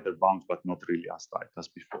have tighter bounds, but not really as tight as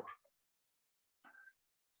before.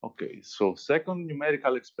 Okay, so second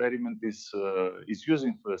numerical experiment is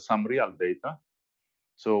using some real data.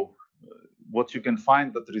 So what you can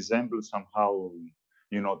find that resembles somehow,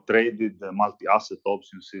 traded multi-asset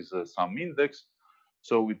options is some index.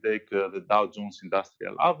 So we take the Dow Jones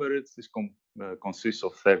Industrial Average. This consists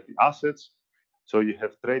of 30 assets. So you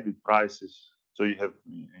have traded prices. So you have,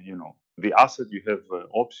 the asset, you have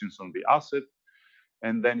options on the asset,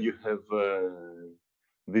 and then you have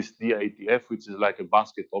this DATF, which is like a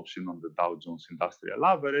basket option on the Dow Jones Industrial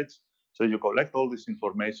Average. So you collect all this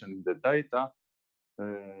information in the data.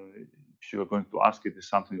 If you're going to ask, it is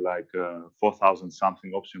something like 4,000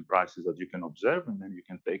 something option prices that you can observe, and then you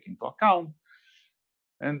can take into account.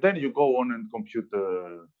 And then you go on and compute,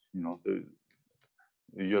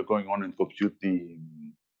 you're going on and compute the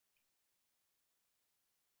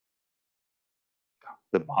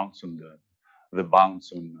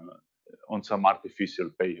bounds on some artificial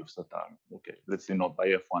payoffs that are okay. Let's denote by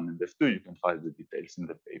F1 and F2. You can find the details in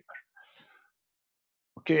the paper.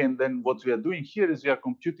 Okay, and then what we are doing here is we are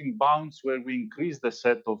computing bounds where we increase the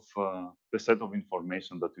set of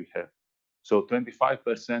information that we have. So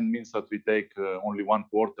 25% means that we take only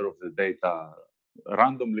 1/4 of the data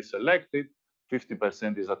randomly selected.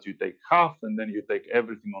 50% is that you take half, and then you take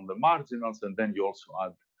everything on the marginals, and then you also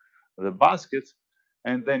add the baskets.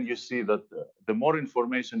 And then you see that the more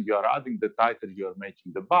information you are adding, the tighter you are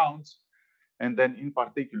making the bounds. And then in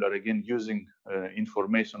particular, again, using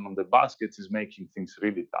information on the baskets is making things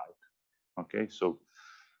really tight. Okay, so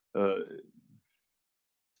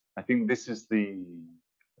I think this is the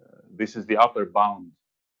upper bound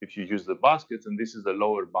if you use the baskets, and this is the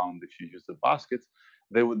lower bound if you use the baskets.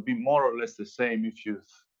 They would be more or less the same if you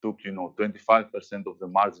took, 25% of the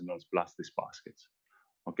marginals plus these baskets.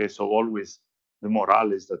 Okay, so always the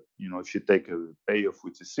morale is that, if you take a payoff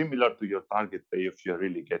which is similar to your target payoff, you're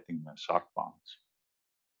really getting sharp bounds.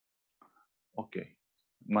 Okay,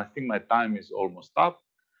 I think my time is almost up.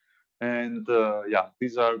 And yeah,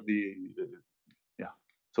 these are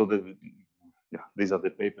these are the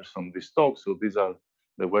papers from this talk. So these are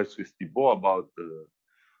the works with Thibault about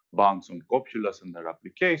bounds on copulas and their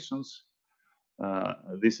applications.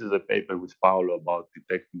 This is a paper with Paolo about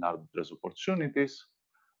detecting arbitrage opportunities.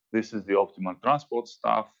 This is the optimal transport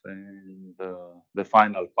stuff, and the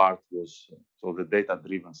final part was, so the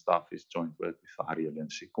data-driven stuff is joint work with Ariel and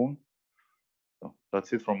Shikun. So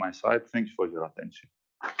that's it from my side. Thank you for your attention.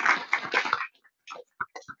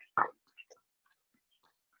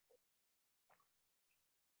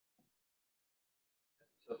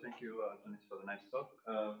 So thank you, Antonis, for the nice talk.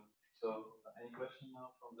 So any question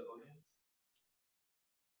now from the audience?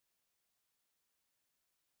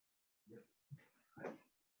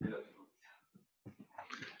 Yes.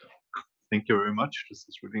 Thank you very much. This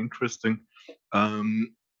is really interesting.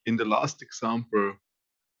 In the last example,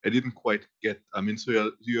 I didn't quite get. I mean,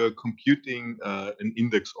 so you're computing an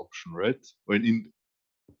index option, right? Or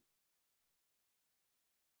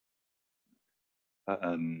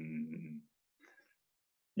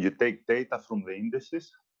You take data from the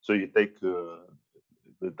indices. So you take the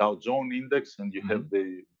Dow Jones index, and you have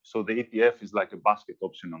the ETF is like a basket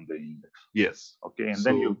option on the index. Yes. Okay, and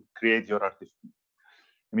then you create your artificial.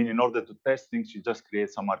 I mean, in order to test things, you just create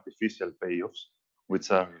some artificial payoffs, which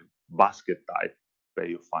are basket type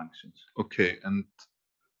payoff functions. Okay, and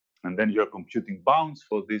then you're computing bounds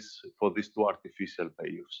for these two artificial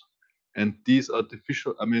payoffs. And these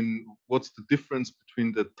artificial, I mean, what's the difference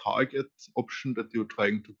between the target option that you're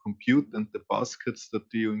trying to compute and the baskets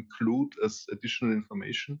that you include as additional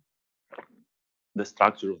information? The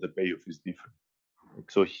structure of the payoff is different.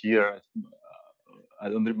 So here, I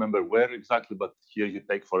don't remember where exactly, but here you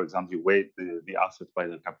take, for example, you weight the assets by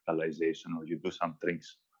the capitalization, or you do some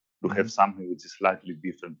tricks to have something which is slightly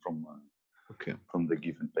different from the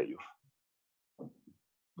given payoff.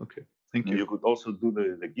 Okay. Thank you. You could also do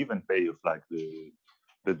the given payoff, like the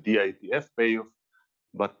DITF payoff,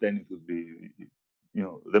 but then it would be,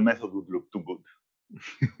 the method would look too good.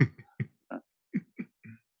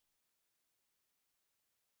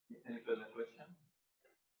 Any further question?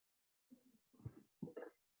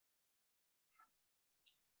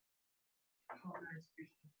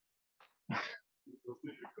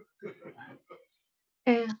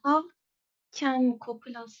 How can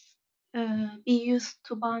copulas be used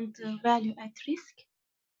to bound the value at risk?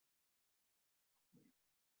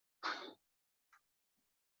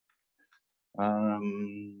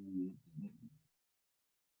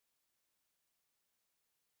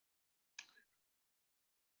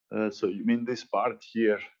 So you mean this part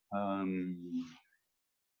here?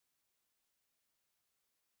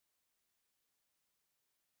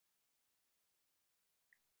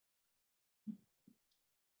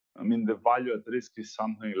 I mean, the value at risk is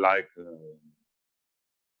something like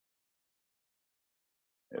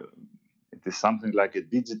it is something like a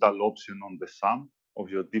digital option on the sum of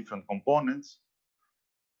your different components,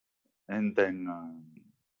 and then,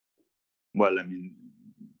 well, I mean,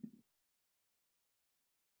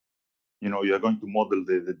 you are going to model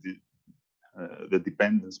the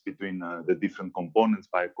dependence between the different components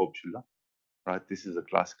by a copula, right? This is a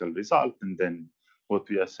classical result, and then what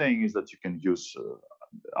we are saying is that you can use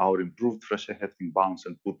our improved Fresher-Hefting bounds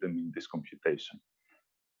and put them in this computation.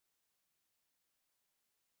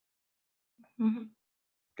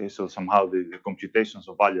 Okay, so somehow the computations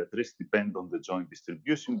of value at risk depend on the joint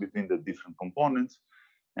distribution between the different components,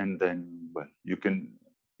 and then, well, you can,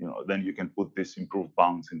 then you can put these improved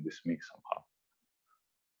bounds in this mix somehow.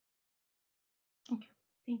 Okay,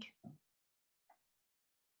 thank you.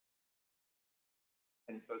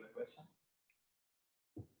 Any further question?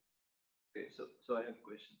 Okay, so I have a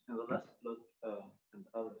question. In the last plot and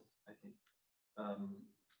others, I think,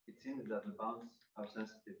 it seems that the bounds are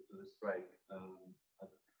sensitive to the strike.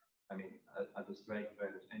 At the strike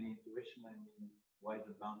values, any intuition? I mean, why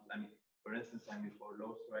the bounds? I mean, for instance, for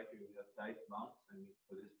low strike, you have tight bounds.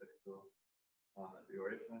 With respect to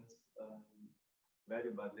your reference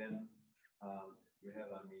value, but then you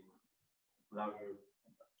have,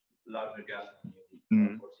 larger gas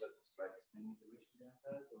for certain strikes. Any information on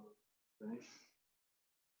that or explanation?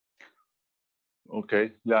 Okay,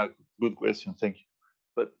 yeah, good question, thank you.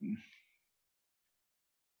 But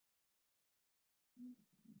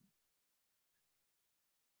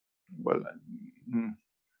well,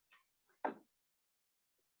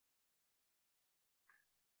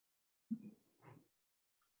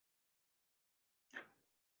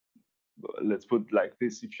 let's put it like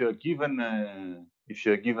this: if you're given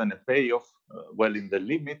a payoff well in the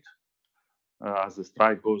limit, as the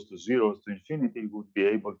strike goes to zero to infinity, you would be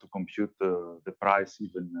able to compute the price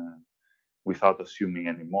even without assuming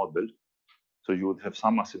any model. So you would have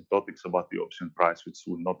some asymptotics about the option price, which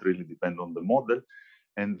would not really depend on the model.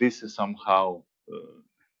 And this is somehow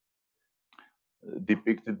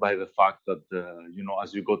depicted by the fact that,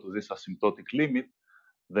 as you go to this asymptotic limit,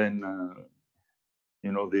 then,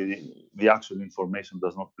 the actual information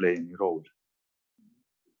does not play any role.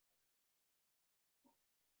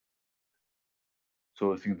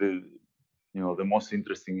 So I think the most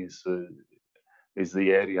interesting is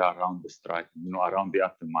the area around the strike, around the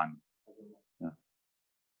after money. Yeah.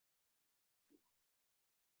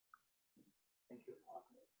 Thank you.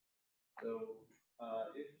 So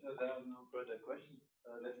if there are no further questions,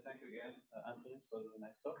 let's thank again Antonis for the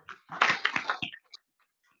nice talk.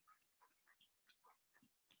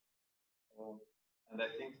 And I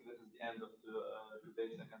think this is the end of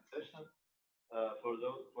today's second session. For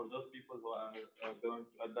those people who are going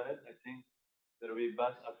to Adelaide, I think there will be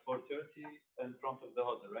bus at 4:30 in front of the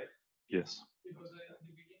hotel, right? Yes. Because at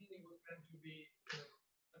the beginning it was meant to be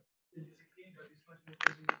 16, but it's much more.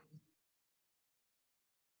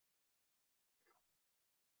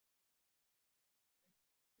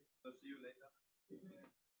 So see you later.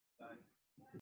 Bye.